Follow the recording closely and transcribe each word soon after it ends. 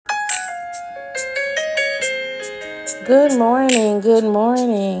Good morning, good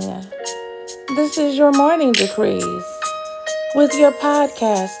morning. This is your morning decrees with your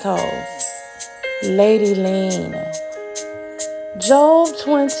podcast host, Lady Lean. Job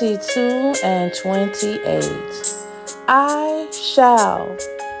 22 and 28. I shall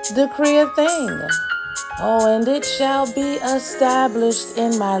decree a thing. And it shall be established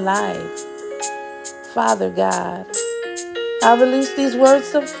in my life. Father God, I release these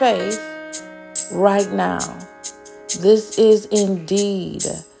words of faith right now. This is indeed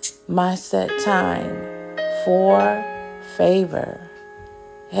my set time for favor.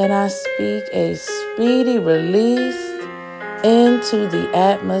 And I speak a speedy release into the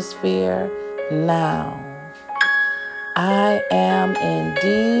atmosphere now. I am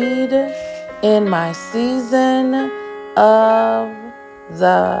indeed in my season of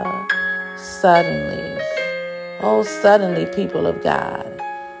the suddenlies. Oh, suddenly, people of God.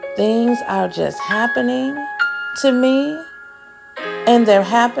 Things are just happening to me, and they're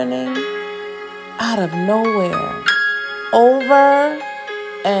happening out of nowhere, over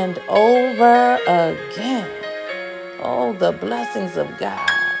and over again. Oh, the blessings of God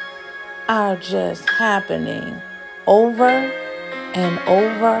are just happening over and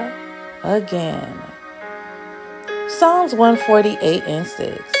over again. Psalms 148 and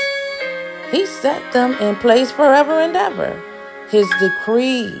 6. He set them in place forever and ever. His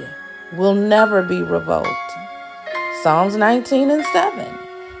decree will never be revoked. Psalms 19 and 7.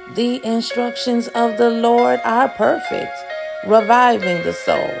 The instructions of the Lord are perfect, reviving the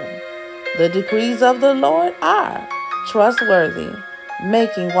soul. The decrees of the Lord are trustworthy,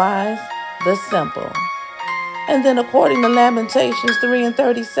 making wise the simple. And then according to Lamentations 3 and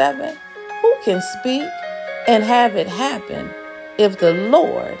 37, who can speak and have it happen if the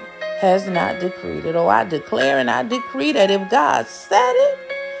Lord has not decreed it? Oh, I declare and I decree that if God said it,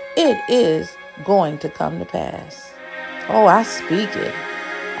 it is going to come to pass. Oh, I speak it.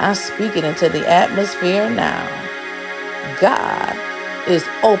 I speak it into the atmosphere now. God is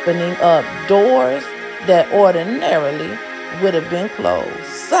opening up doors that ordinarily would have been closed.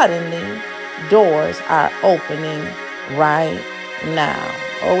 Suddenly, doors are opening right now.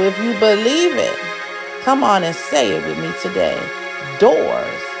 Oh, if you believe it, come on and say it with me today.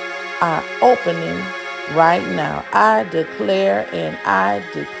 Doors are opening right now. I declare and I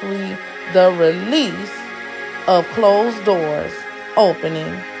decree the release of closed doors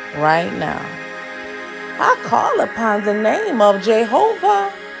opening right now. I call upon the name of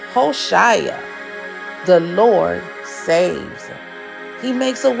Jehovah Hoshea. The Lord saves. He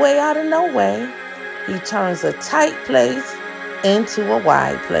makes a way out of no way. He turns a tight place into a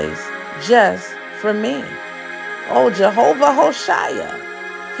wide place just for me. Oh, Jehovah Hoshea.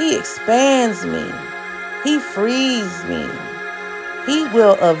 He expands me. He frees me. He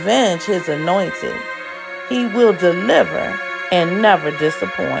will avenge his anointed. He will deliver and never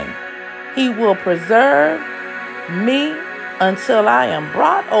disappoint. He will preserve me until I am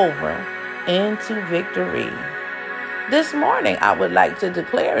brought over into victory. This morning, I would like to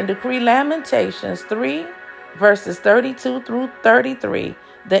declare and decree Lamentations 3, verses 32 through 33.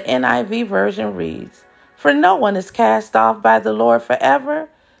 The NIV version reads, For no one is cast off by the Lord forever.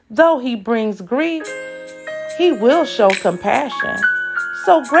 Though he brings grief, he will show compassion.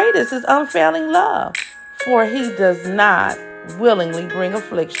 So great is his unfailing love, for he does not willingly bring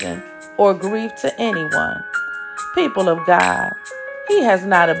affliction or grief to anyone. People of God, he has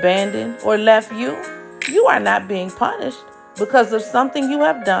not abandoned or left you. You are not being punished because of something you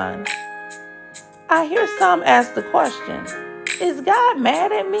have done. I hear some ask the question, is God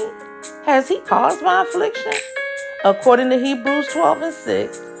mad at me? Has he caused my affliction? According to Hebrews 12 and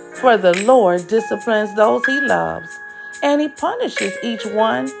 6, for the Lord disciplines those he loves, and he punishes each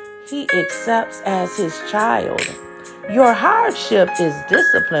one he accepts as his child. Your hardship is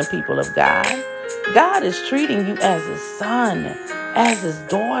discipline, people of God. God is treating you as his son, as his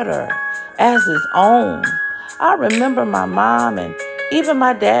daughter, as his own. I remember my mom and even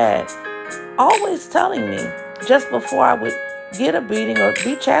my dad always telling me just before I would get a beating or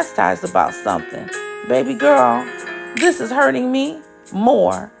be chastised about something, baby girl, this is hurting me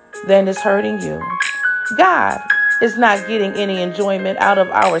more than it's hurting you. God is not getting any enjoyment out of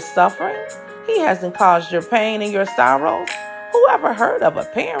our suffering. He hasn't caused your pain and your sorrows. Who ever heard of a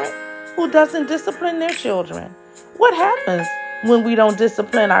parent who doesn't discipline their children? What happens when we don't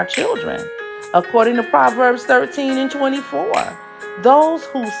discipline our children? According to Proverbs 13 and 24, those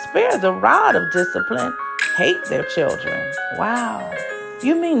who spare the rod of discipline hate their children. Wow.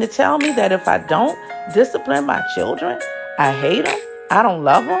 You mean to tell me that if I don't discipline my children, I hate them? I don't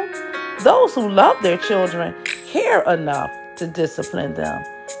love them? Those who love their children care enough to discipline them.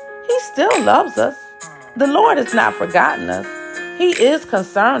 He still loves us. The Lord has not forgotten us. He is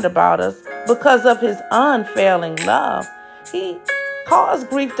concerned about us because of his unfailing love. He caused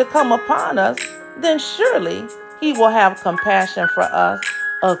grief to come upon us, then surely he will have compassion for us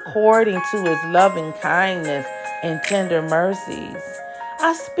according to his loving kindness and tender mercies.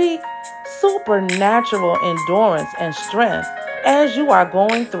 I speak supernatural endurance and strength as you are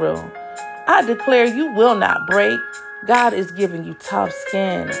going through. I declare you will not break. God is giving you tough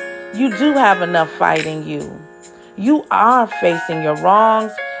skin. You do have enough fight in you. You are facing your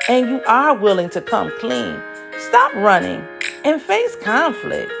wrongs and you are willing to come clean. Stop running and face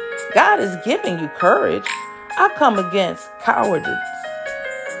conflict. God is giving you courage. I come against cowardice.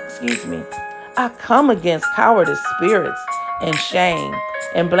 I come against cowardice spirits and shame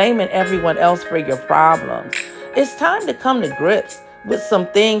and blaming everyone else for your problems. It's time to come to grips with some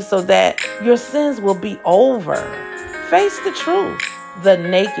things so that your sins will be over. Face the truth, the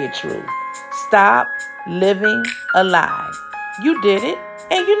naked truth. Stop living a lie. You did it,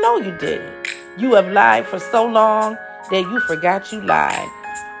 and you know you did it. You have lied for so long that you forgot you lied.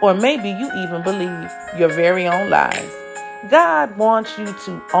 Or maybe you even believe your very own lies. God wants you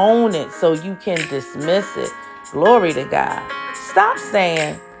to own it so you can dismiss it. Glory to God. Stop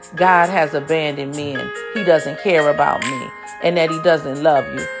saying God has abandoned me and he doesn't care about me and that he doesn't love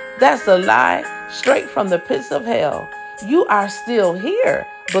you. That's a lie straight from the pits of hell. You are still here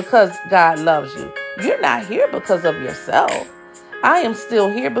because God loves you. You're not here because of yourself. I am still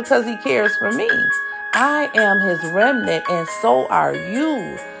here because he cares for me. I am his remnant and so are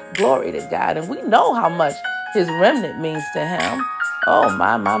you. Glory to God. And we know how much his remnant means to him. Oh,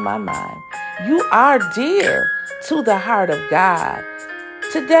 my. You are dear to the heart of God.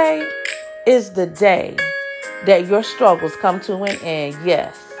 Today is the day that your struggles come to an end.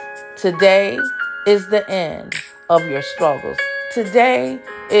 Yes, today is the end of your struggles. Today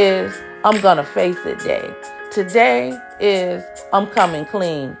is I'm going to face it day. Today is I'm coming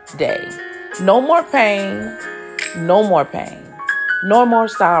clean day. No more pain, no more pain, no more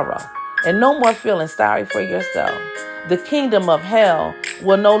sorrow, and no more feeling sorry for yourself. The kingdom of hell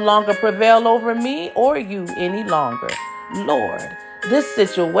will no longer prevail over me or you any longer. Lord, this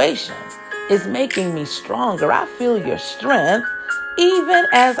situation is making me stronger. I feel your strength. Even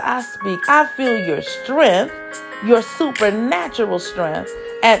as I speak, I feel your strength, your supernatural strength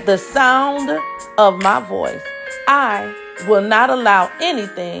at the sound of my voice. I will not allow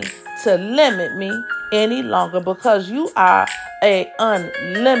anything to limit me any longer because you are an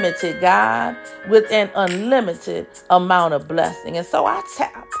unlimited God with an unlimited amount of blessing. And so I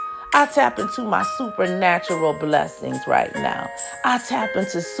tap into my supernatural blessings right now. I tap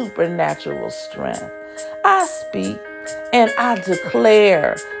into supernatural strength. I speak and I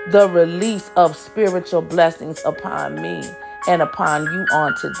declare the release of spiritual blessings upon me and upon you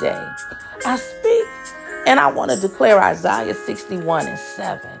on today. I speak and I want to declare Isaiah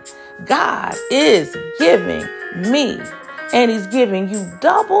 61:7. God is giving me and he's giving you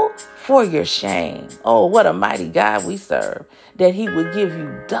double for your shame. Oh, what a mighty God we serve, that he would give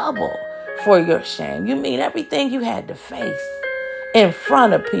you double for your shame. You mean everything you had to face in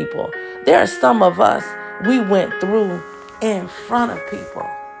front of people. There are some of us we went through in front of people.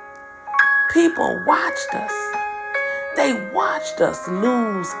 People watched us. They watched us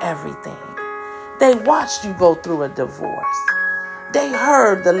lose everything. They watched you go through a divorce. They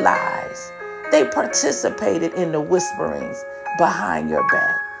heard the lies. They participated in the whisperings behind your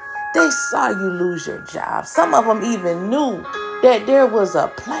back. They saw you lose your job. Some of them even knew that there was a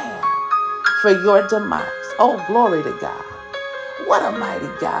plan for your demise. Oh, glory to God. What a mighty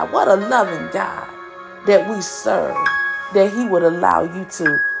God. What a loving God that we serve, that he would allow you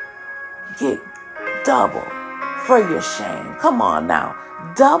to get double for your shame. Come on now.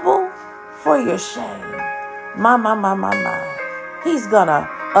 Double for your shame. My. He's going to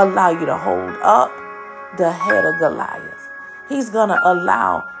allow you to hold up the head of Goliath. He's going to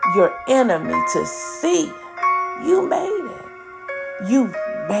allow your enemy to see you made it. You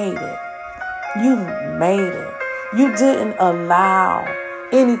made it. You made it. You didn't allow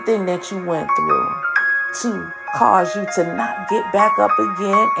anything that you went through to cause you to not get back up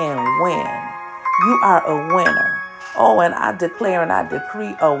again and win. You are a winner. Oh, and I declare and I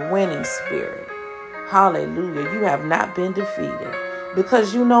decree a winning spirit. Hallelujah. You have not been defeated.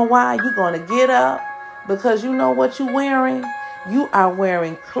 Because you know why? You're going to get up. Because you know what you're wearing? You are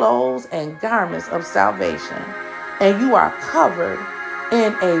wearing clothes and garments of salvation. And you are covered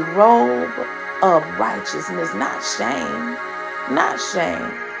in a robe of righteousness, not shame. Not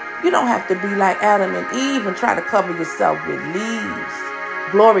shame. You don't have to be like Adam and Eve and try to cover yourself with leaves.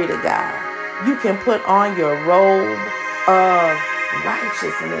 Glory to God. You can put on your robe of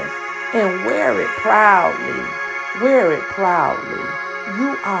righteousness and wear it proudly. Wear it proudly.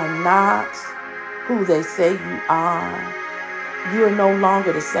 You are not who they say you are. You are no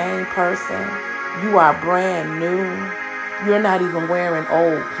longer the same person. You are brand new. You're not even wearing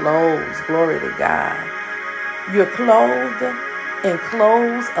old clothes. Glory to God. You're clothed in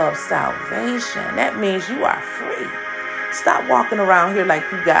clothes of salvation. That means you are free. Stop walking around here like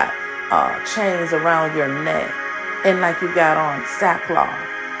you got chains around your neck and like you got on sackcloth.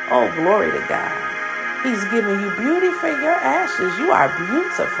 Oh, glory to God. He's giving you beauty for your ashes. You are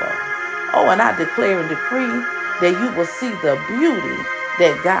beautiful. Oh, and I declare and decree that you will see the beauty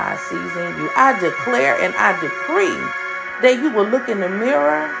that God sees in you. I declare and I decree that you will look in the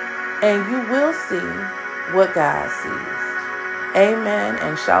mirror and you will see what God sees. Amen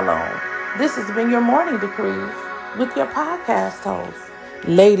and shalom. This has been your morning decrees with your podcast host,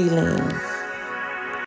 Lady Lean.